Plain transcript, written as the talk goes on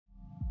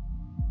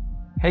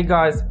Hey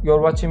guys,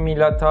 you're watching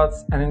Milad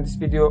Tuts, and in this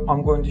video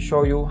I'm going to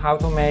show you how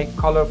to make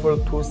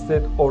colorful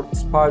twisted or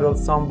spiral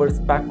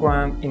sunburst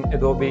background in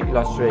Adobe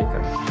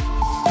Illustrator.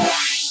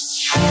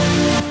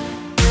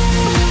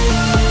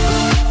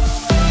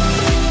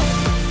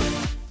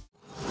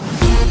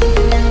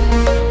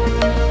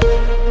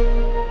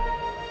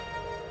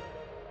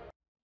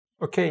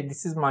 Okay,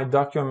 this is my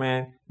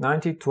document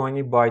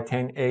 9020 by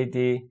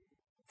 1080.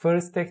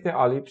 First, take the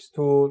ellipse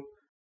tool.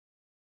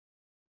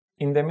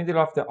 In the middle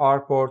of the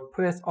artboard,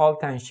 press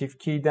Alt and Shift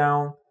key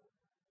down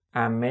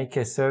and make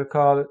a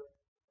circle.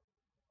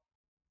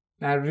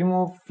 Now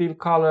remove fill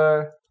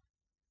color.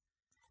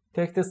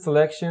 Take the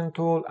selection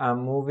tool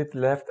and move it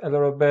left a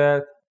little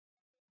bit.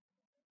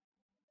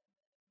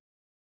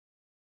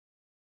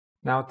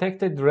 Now take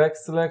the direct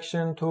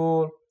selection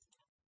tool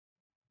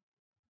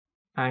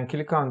and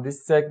click on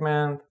this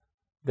segment.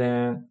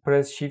 Then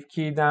press Shift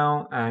key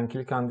down and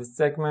click on this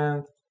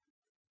segment.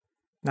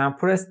 Now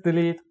press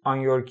delete on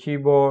your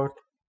keyboard.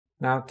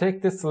 Now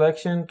take the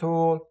selection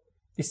tool,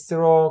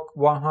 stroke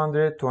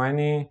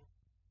 120.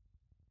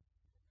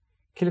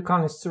 Click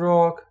on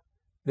stroke,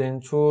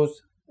 then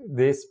choose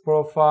this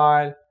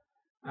profile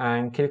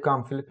and click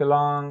on flip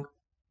along.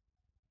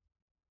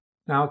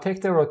 Now take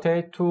the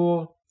rotate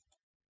tool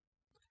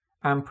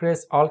and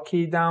press Alt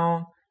key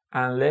down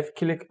and left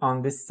click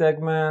on this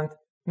segment.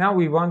 Now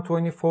we want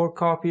 24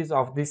 copies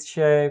of this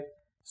shape,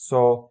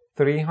 so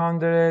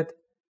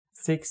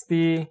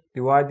 360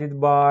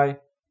 divided by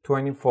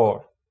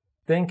 24.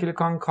 Then click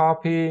on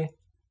copy.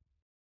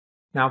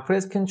 Now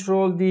press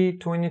Ctrl D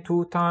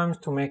 22 times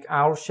to make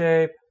our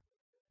shape.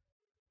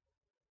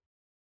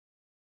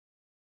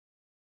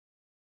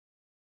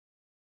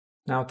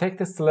 Now take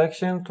the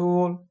selection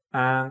tool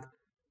and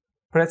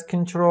press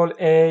Ctrl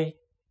A,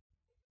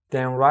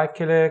 then right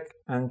click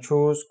and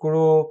choose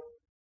group.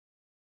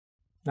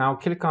 Now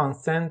click on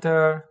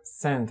center,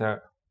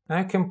 center. Now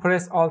you can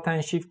press Alt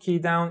and Shift key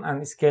down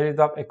and scale it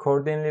up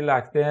accordingly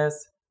like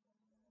this.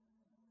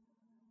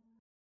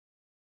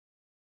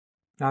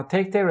 Now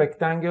take the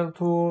rectangle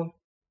tool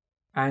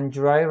and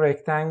draw a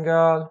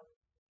rectangle.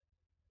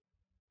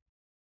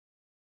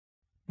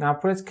 Now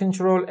press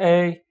Ctrl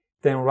A,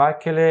 then right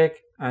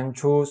click and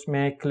choose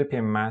make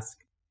clipping mask.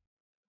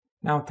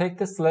 Now take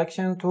the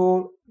selection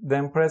tool,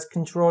 then press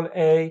Ctrl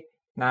A.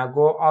 Now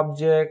go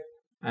object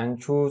and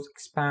choose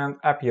expand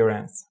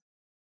appearance.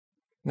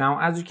 Now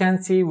as you can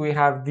see, we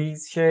have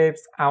these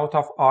shapes out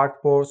of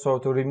artboard, so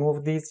to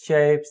remove these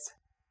shapes,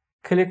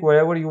 click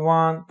wherever you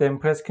want, then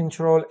press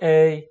Ctrl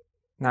A.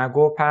 Now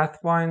go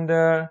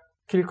Pathfinder,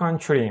 click on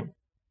trim.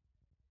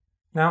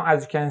 Now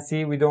as you can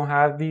see, we don't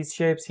have these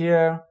shapes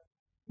here.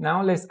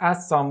 Now let's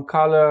add some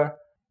color.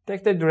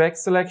 Take the direct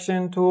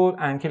selection tool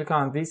and click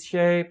on this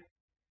shape.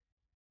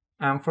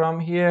 And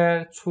from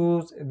here,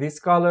 choose this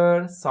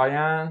color,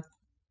 cyan.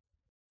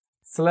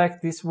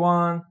 Select this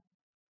one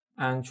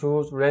and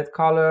choose red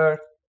color.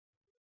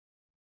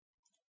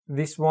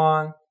 This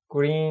one,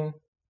 green.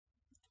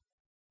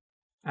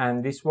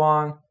 And this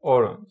one,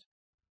 orange.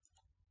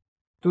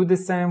 Do the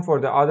same for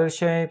the other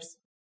shapes.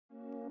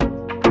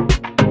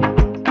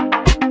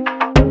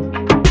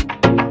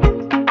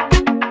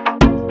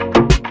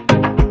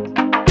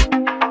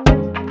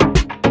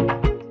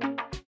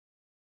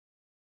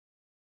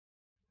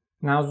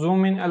 Now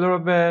zoom in a little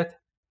bit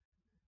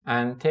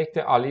and take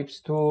the ellipse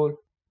tool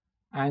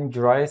and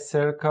draw a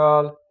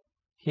circle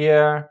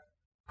here.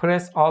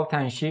 Press Alt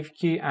and Shift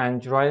key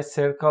and draw a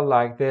circle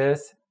like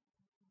this.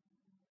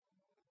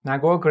 Now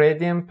go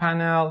gradient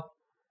panel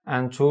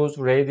and choose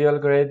radial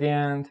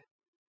gradient,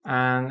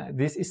 and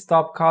this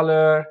stop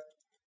color,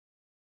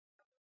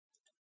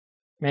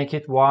 make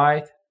it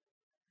white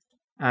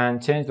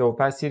and change the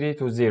opacity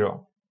to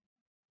 0.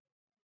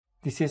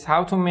 This is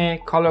how to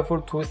make colorful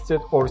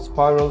twisted or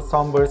spiral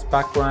sunburst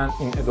background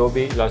in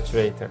Adobe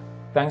Illustrator.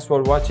 Thanks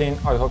for watching.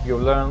 I hope you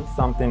learned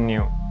something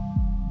new.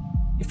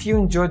 If you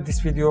enjoyed this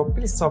video,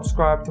 please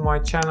subscribe to my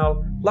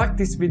channel, like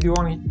this video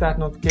and hit that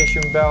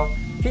notification bell.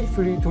 Feel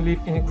free to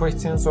leave any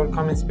questions or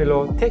comments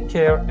below. Take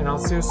care and I'll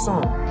see you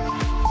soon.